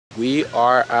We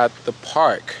are at the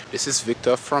park. This is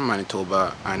Victor from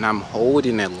Manitoba, and I'm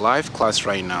holding a live class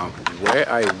right now where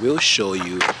I will show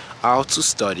you how to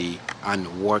study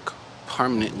and work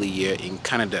permanently here in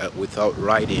Canada without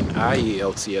writing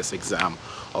IELTS exam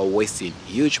or wasting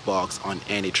huge bucks on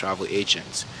any travel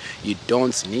agent. You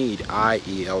don't need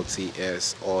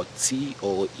IELTS or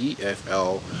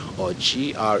TOEFL or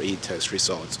GRE test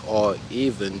results or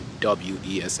even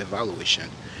WES evaluation.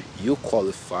 You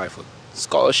qualify for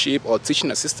scholarship or teaching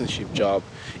assistantship job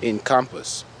in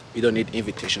campus. You don't need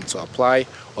invitation to apply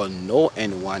or know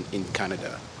anyone in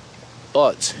Canada.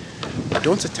 But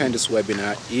don't attend this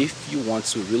webinar if you want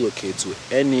to relocate to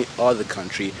any other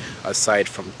country aside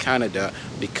from Canada,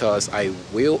 because I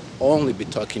will only be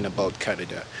talking about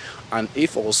Canada. And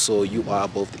if also you are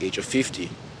above the age of 50.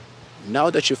 Now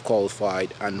that you've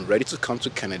qualified and ready to come to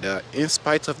Canada in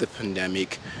spite of the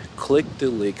pandemic, click the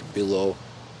link below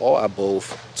or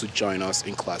above to join us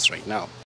in class right now.